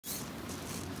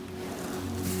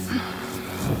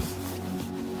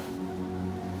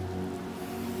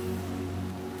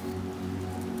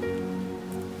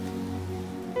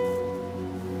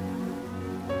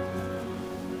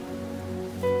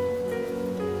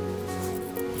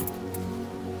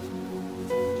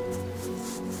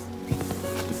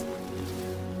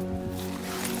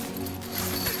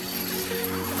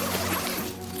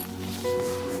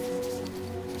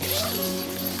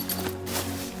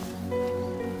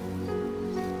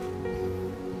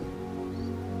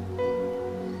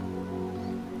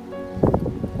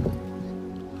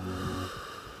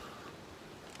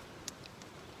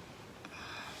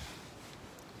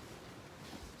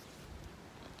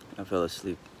fell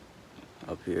asleep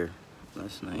up here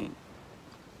last night.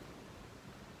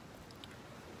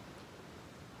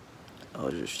 I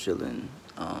was just chilling.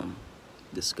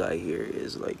 The sky here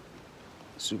is like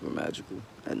super magical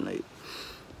at night.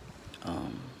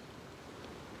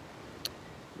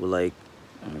 We're like,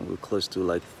 we're close to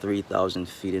like 3,000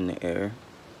 feet in the air.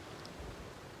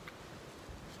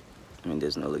 I mean,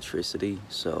 there's no electricity,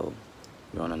 so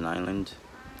we're on an island.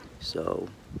 So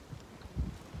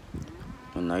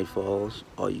when night falls,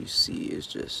 all you see is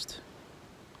just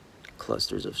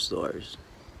clusters of stars.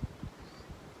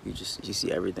 You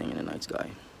see everything in the night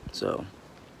sky. So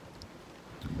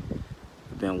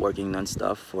I've been working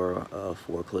nonstop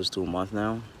for close to a month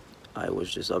now. I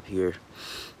was just up here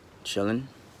chilling,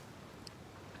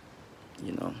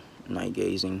 you know, night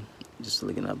gazing, just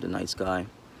looking up the night sky,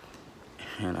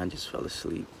 and I just fell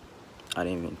asleep. I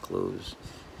didn't even close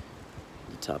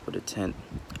the top of the tent.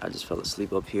 I just fell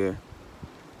asleep up here.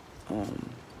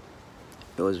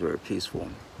 It was very peaceful.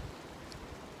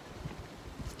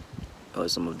 It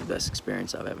was some of the best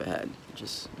experience I've ever had.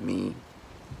 Just me,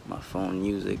 my phone,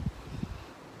 music,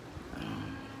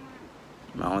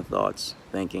 my own thoughts,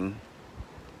 thinking,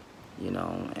 you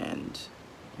know, and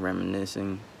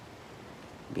reminiscing,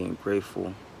 being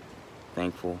grateful,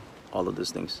 thankful, all of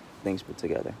those things put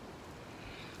together.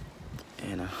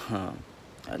 And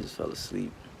I just fell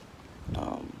asleep.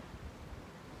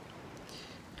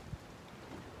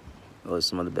 It was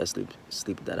some of the best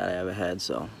sleep that I ever had,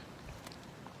 so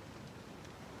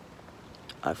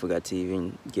I forgot to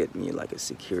even get me like a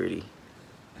security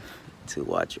to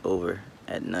watch over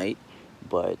at night.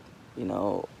 But, you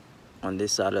know, on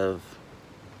this side of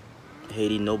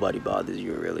Haiti, nobody bothers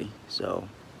you really. So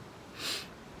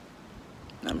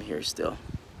I'm here still.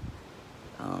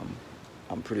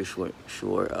 I'm pretty sure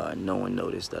no one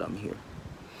noticed that I'm here.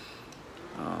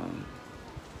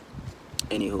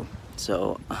 Anywho,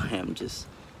 so I am just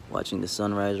watching the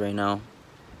sunrise right now.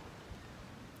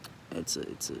 It's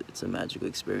a magical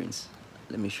experience.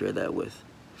 Let me share that with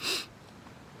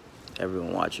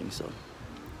everyone watching. So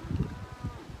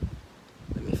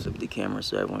let me flip the camera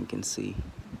so everyone can see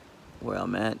where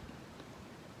I'm at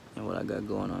and what I got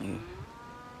going on here.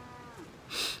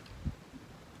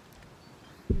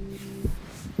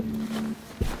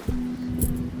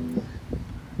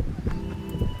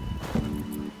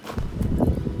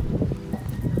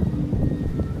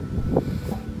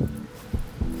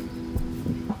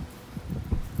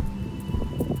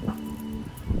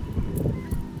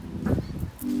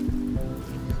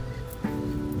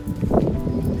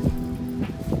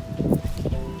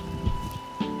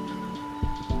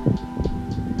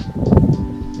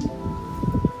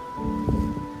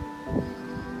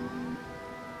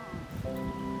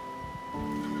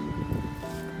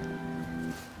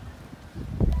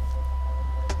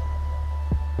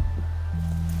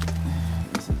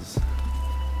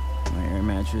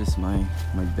 Mattress, my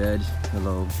bed,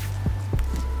 pillow,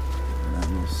 got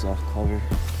no soft cover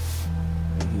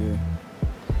right here.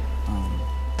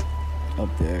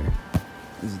 Up there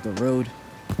is the road.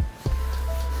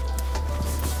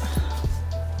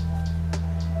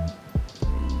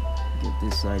 Get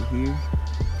this side here.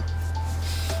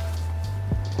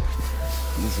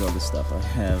 This is all the stuff I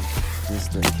have. This is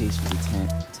the case for the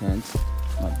tent,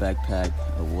 my backpack,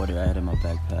 water I had in my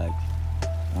backpack,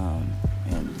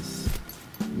 and this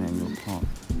manual pump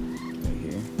right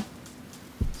here.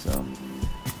 So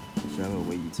whichever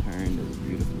way you turn, there's a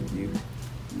beautiful view.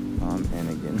 And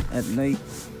again, at night,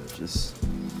 just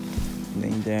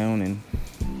laying down and,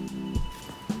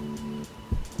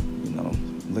 you know,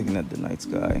 looking at the night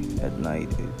sky at night.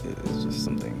 It's just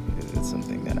something. It's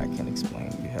something that I can't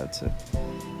explain. You have to,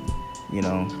 you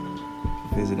know,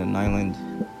 visit an island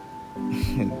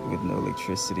with no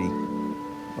electricity,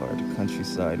 or the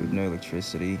countryside with no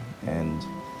electricity, and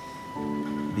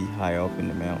be high up in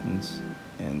the mountains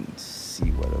and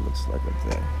see what it looks like up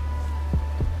there.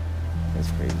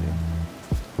 That's crazy.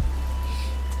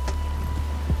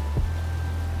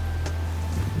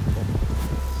 So,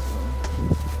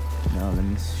 now let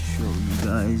me show you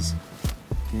guys.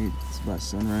 Okay, it's about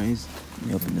sunrise. Let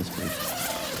me open this page.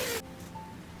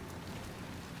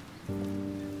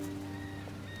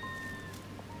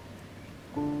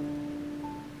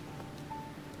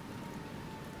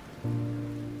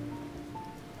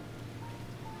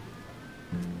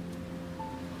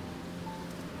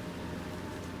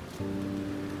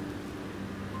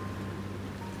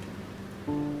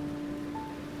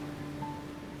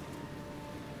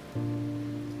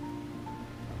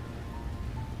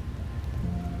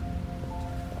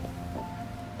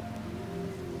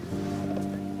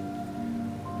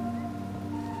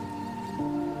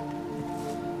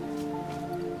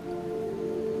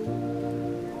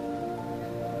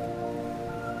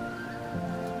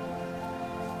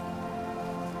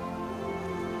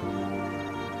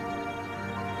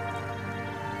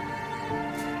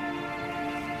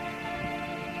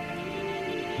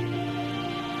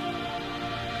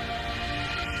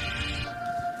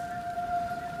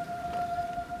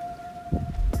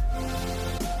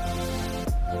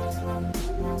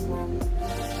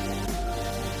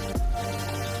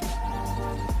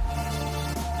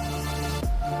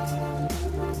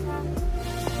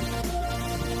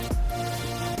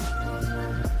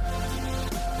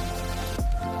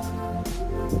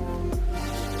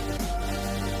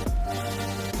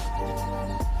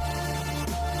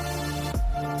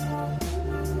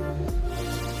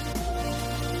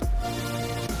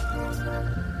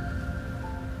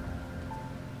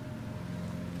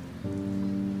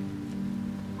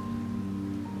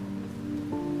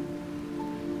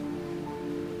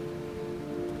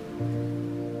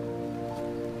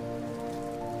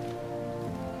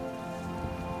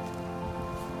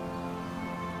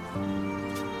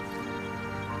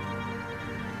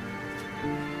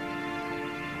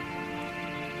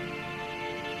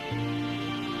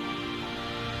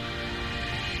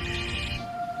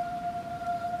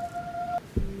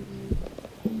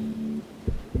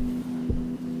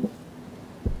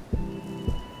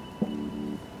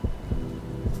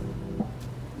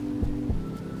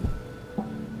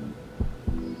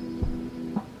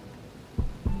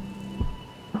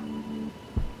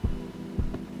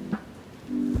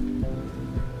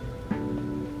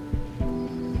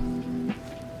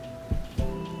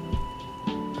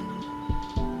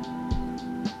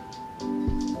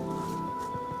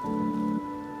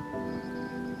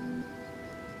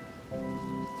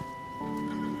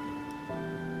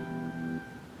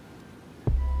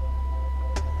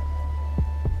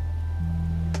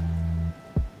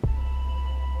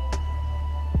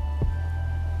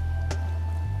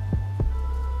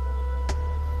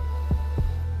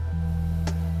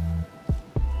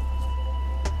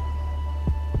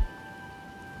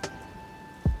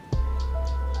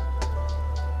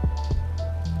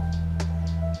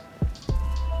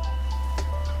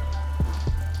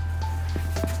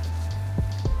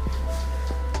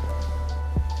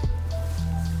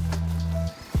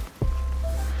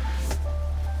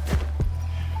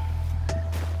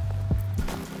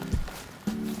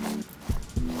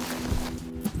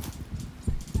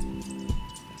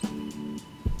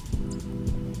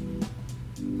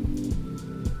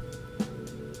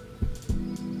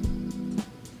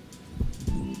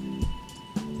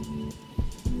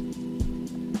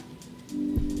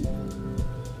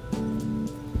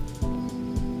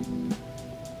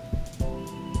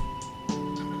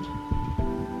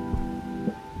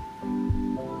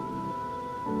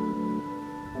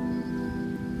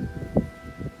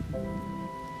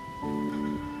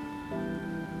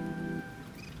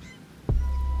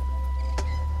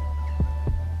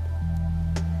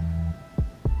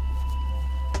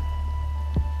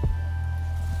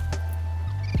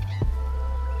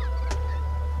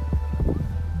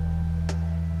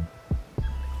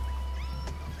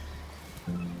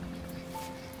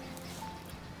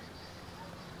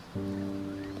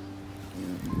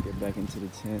 into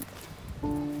the tent so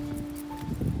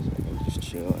I can just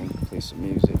chill and play some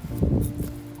music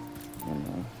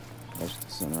and watch the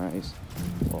sunrise.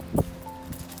 Well,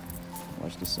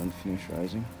 watch the sun finish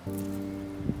rising.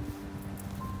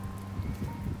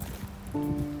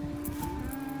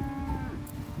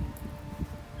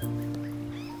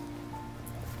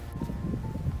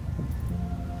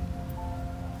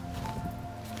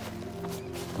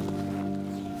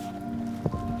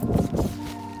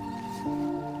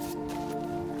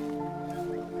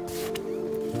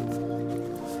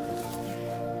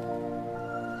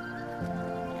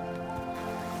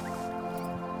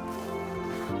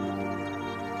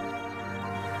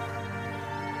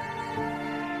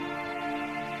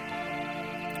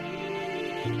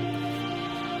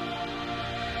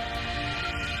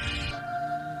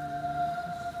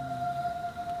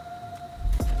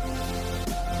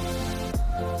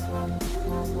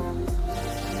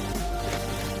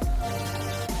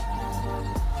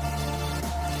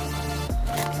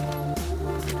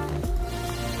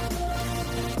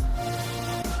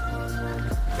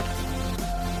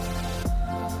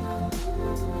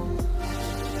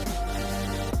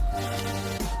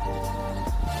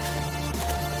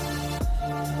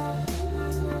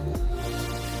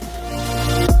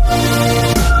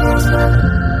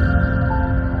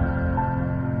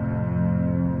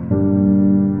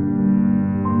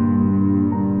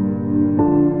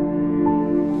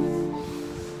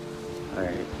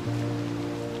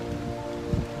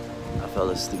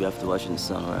 Asleep after watching the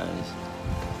sunrise.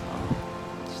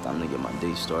 It's time to get my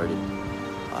day started.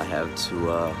 I have to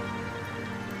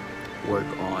work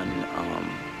on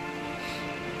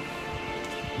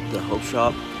the Hope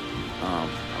Shop. I'm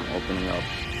opening up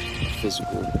a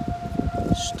physical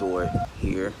store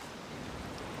here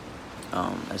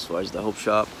as far as the Hope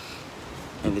Shop,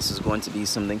 and this is going to be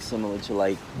something similar to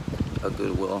like a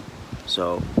Goodwill.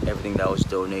 So everything that was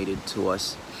donated to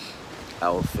us, I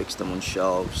will fix them on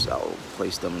shelves. I will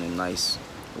place them in a nice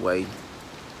way.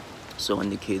 So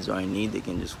when the kids are in need, they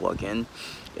can just walk in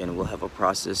and we'll have a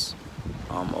process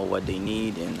of what they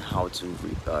need and how to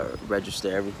register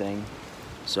everything.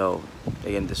 So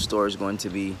again, the store is going to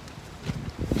be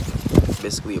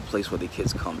basically a place where the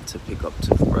kids come to pick up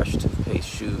toothbrush, toothpaste,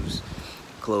 shoes,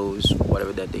 clothes,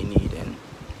 whatever that they need. And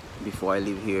before I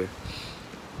leave here,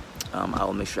 I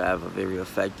will make sure I have a very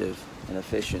effective and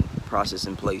efficient process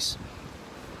in place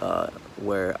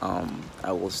where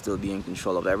I will still be in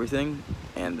control of everything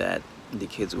and that the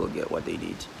kids will get what they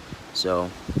need. So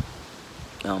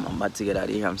I'm about to get out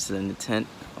of here. I'm still in the tent.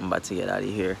 I'm about to get out of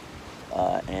here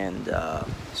and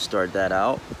start that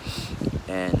out.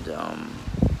 And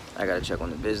I gotta check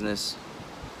on the business.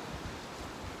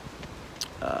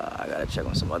 I gotta check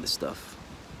on some other stuff.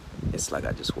 It's like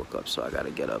I just woke up, so I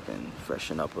gotta get up and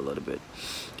freshen up a little bit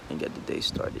and get the day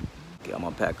started. Okay, I'm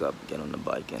gonna pack up, get on the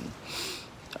bike, and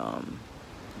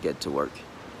get to work.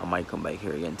 I might come back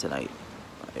here again tonight.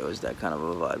 It was that kind of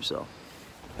a vibe, so.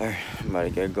 Alright, I'm about to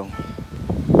get going.